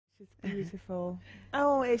just beautiful.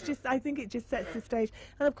 Oh, it's just, I think it just sets the stage.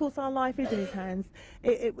 And of course, our life is in his hands.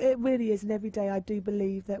 It really is. And every day I do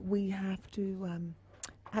believe that we have to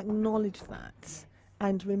acknowledge that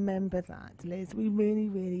and remember that, Liz. We really,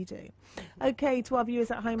 really do. Okay, to our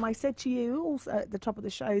viewers at home, I said to you also at the top of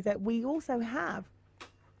the show that we also have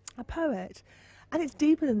a poet. And it's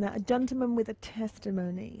deeper than that, a gentleman with a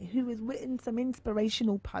testimony who has written some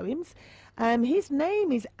inspirational poems. His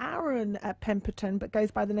name is Aaron Pemberton, but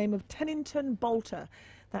goes by the name of Tennington Bolter.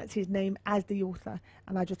 That's his name as the author.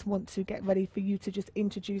 And I just want to get ready for you to just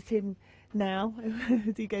introduce him now.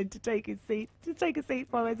 Is he going to take his seat? Just take a seat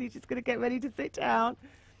for us. He's just going to get ready to sit down.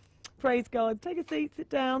 Praise God. Take a seat, sit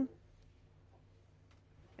down.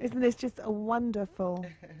 Isn't this just a wonderful...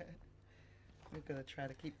 We're going to try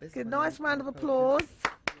to keep this. Good, nice round of applause.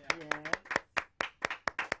 Yeah.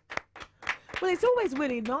 Well, it's always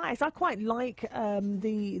really nice. I quite like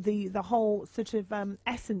the whole sort of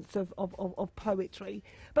essence of poetry.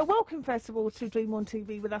 But welcome, first of all, to Dream on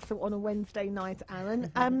TV with us on a Wednesday night,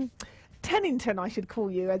 Aaron. Tennington, I should call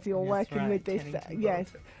you, as you're working with this.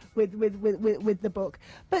 Yes, with the book.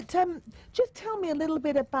 But just tell me a little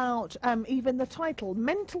bit about even the title,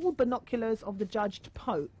 Mental Binoculars of the Judged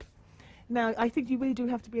Pope. Now, I think you really do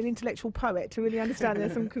have to be an intellectual poet to really understand.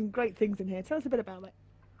 There's some great things in here. Tell us a bit about it.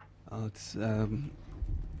 Oh,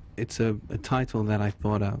 it's a title that I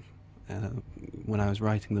thought of when I was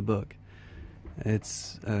writing the book.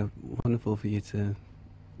 It's wonderful for you to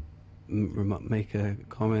make a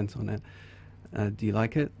comment on it. Do you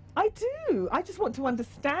like it? I do. I just want to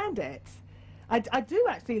understand it. I do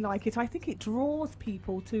actually like it. I think it draws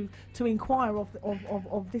people to inquire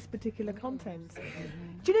of this particular content.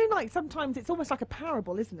 Do you know, like, sometimes it's almost like a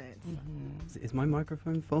parable, isn't it? Is my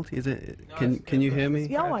microphone faulty? Is it? Can you hear me?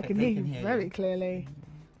 Yeah, I can hear you very clearly.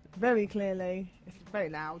 Very clearly. It's very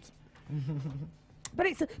loud.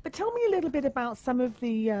 But tell me a little bit about some of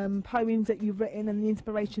the poems that you've written and the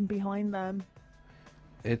inspiration behind them.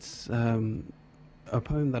 It's a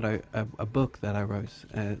poem that a book that I wrote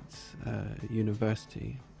at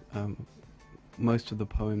university. Most of the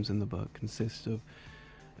poems in the book consist of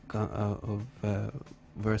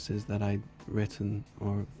verses that I'd written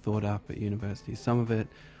or thought up at university. Some of it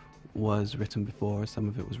was written before, some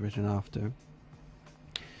of it was written after.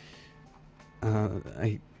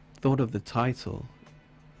 I thought of the title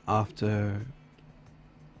after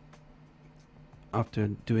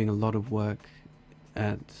doing a lot of work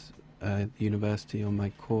at the university on my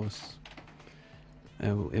course.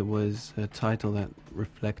 It was a title that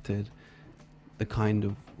reflected the kind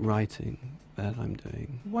of writing that I'm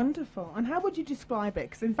doing. Wonderful. And how would you describe it?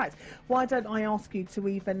 Because in fact, why don't I ask you to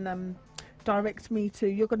even direct me to,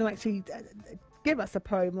 you're going to actually give us a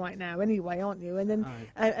poem right now anyway, aren't you? And then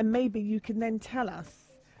and maybe you can then tell us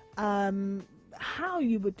how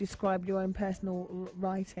you would describe your own personal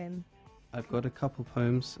writing. I've got a couple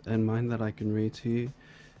poems in mind that I can read to you.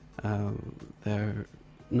 They're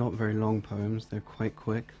not very long poems, they're quite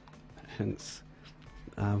quick, hence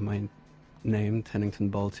my name, Tennington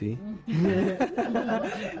Bolty.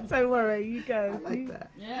 Don't worry, you go. I like that.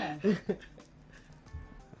 Yeah.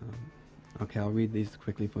 Okay, I'll read these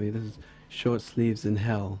quickly for you. This is Short Sleeves in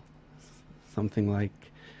Hell. Something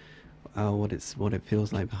like what it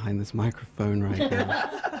feels like behind this microphone right now.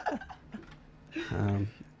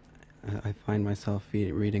 I find myself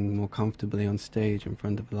reading more comfortably on stage in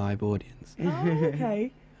front of a live audience. Oh,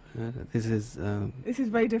 okay. This is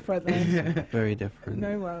very different then. Very different.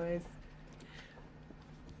 No worries.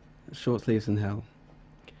 Short Sleeves in Hell.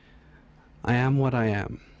 I am what I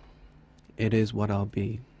am. It is what I'll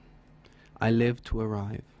be. I live to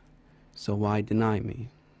arrive, so why deny me?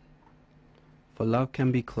 For love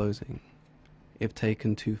can be closing, if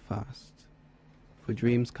taken too fast. For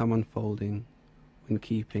dreams come unfolding, when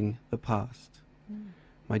keeping the past.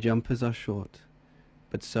 My jumpers are short,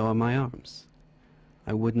 but so are my arms.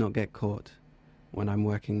 I would not get caught when I'm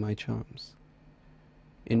working my charms.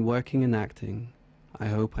 In working and acting, I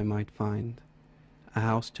hope I might find a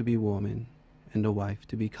house to be warm in and a wife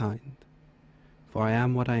to be kind. For I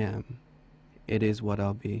am what I am, it is what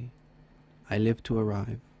I'll be. I live to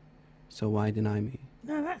arrive, so why deny me?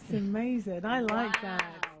 No, that's amazing. I like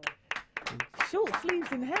that. Short Sleeves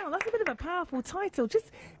in Hell. That's a bit of a powerful title.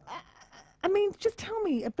 Just, I mean, just tell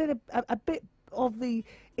me a bit of the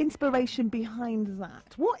inspiration behind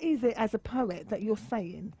that. What is it as a poet that you're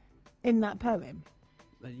saying in that poem?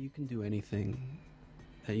 That you can do anything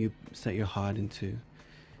that you set your heart into,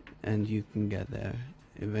 and you can get there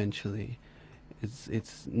eventually.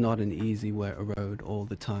 It's not an easy road all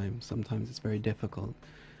the time. Sometimes it's very difficult.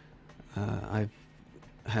 I've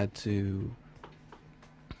had to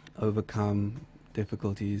overcome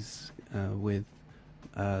difficulties with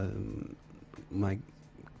my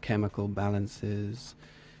chemical balances,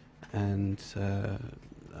 and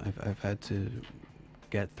I've had to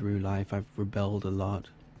get through life. I've rebelled a lot.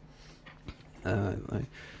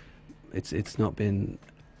 It's not been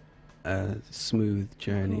a smooth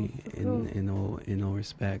journey in all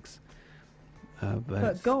respects.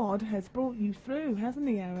 But God has brought you through, hasn't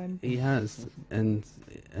He, Aaron? He has, and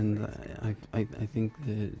I think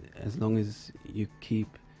that as long as you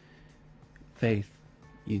keep faith,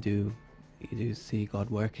 you do see God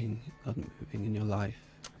working, God moving in your life.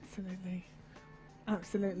 Absolutely.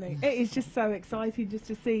 Absolutely. It is just so exciting just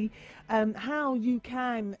to see how you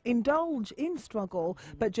can indulge in struggle,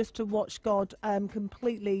 but just to watch God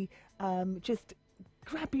completely just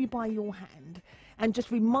grab you by your hand and just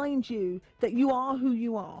remind you that you are who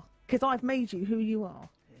you are, because I've made you who you are.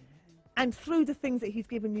 And through the things that He's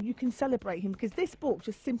given you, you can celebrate Him, because this book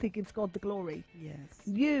just simply gives God the glory. Yes.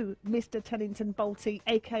 You, Mr. Tennington Bolte,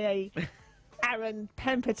 a.k.a. Aaron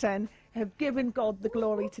Pemberton, have given God the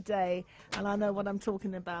glory today, and I know what I'm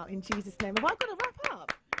talking about. In Jesus' name. Have I got to wrap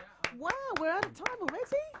up? Wow, we're out of time already.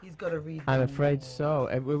 He's got to read. I'm afraid so.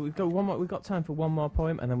 We've got one more. We've got time for one more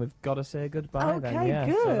poem, and then we've got to say goodbye. Okay, then, yeah.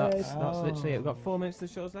 good. So that's literally it. We've got 4 minutes to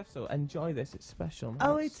the show's left, so enjoy this. It's special.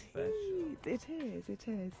 Oh, It's it special. is. It is. It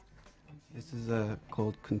is. This is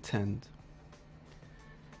called Content.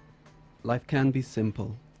 Life can be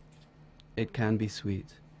simple. It can be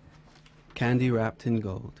sweet. Candy wrapped in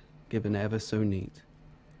gold, given ever so neat.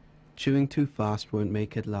 Chewing too fast won't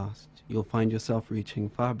make it last. You'll find yourself reaching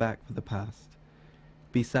far back for the past.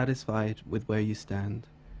 Be satisfied with where you stand.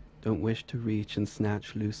 Don't wish to reach and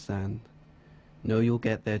snatch loose sand. Know you'll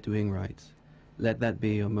get there doing right. Let that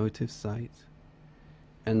be your motive sight.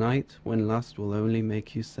 A night when lust will only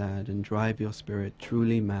make you sad and drive your spirit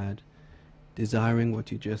truly mad. Desiring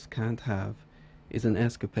what you just can't have is an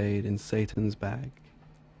escapade in Satan's bag.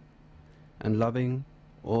 And loving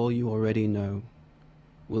all you already know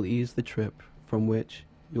will ease the trip from which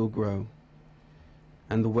you'll grow.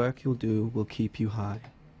 And the work you'll do will keep you high,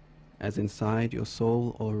 as inside your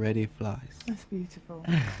soul already flies. That's beautiful.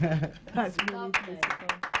 That's really beautiful.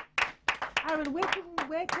 Aaron,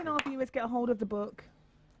 where can our viewers get a hold of the book?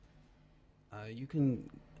 You can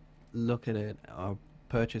look at it or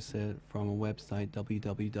purchase it from a website,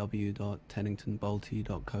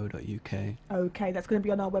 www.tenningtonbolte.co.uk. Okay, that's going to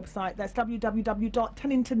be on our website. That's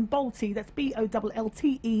www.tenningtonbolte, that's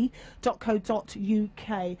BOLLTE.co.uk.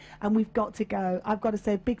 And we've got to go. I've got to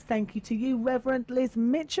say a big thank you to you, Reverend Liz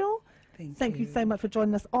Mitchell. Thank you so much for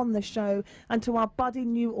joining us on the show. And to our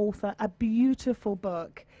budding new author, a beautiful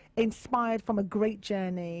book inspired from a great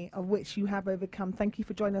journey of which you have overcome. Thank you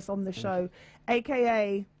for joining us on the show,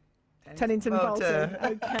 a.k.a. Tennington Bolte.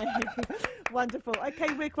 Okay. Wonderful.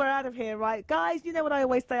 Okay, Rick, we're out of here, right? Guys, you know what I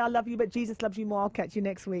always say, I love you, but Jesus loves you more. I'll catch you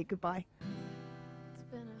next week. Goodbye. It's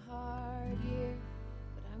been a hard year,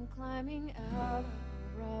 but I'm climbing out of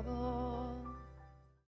the rubble.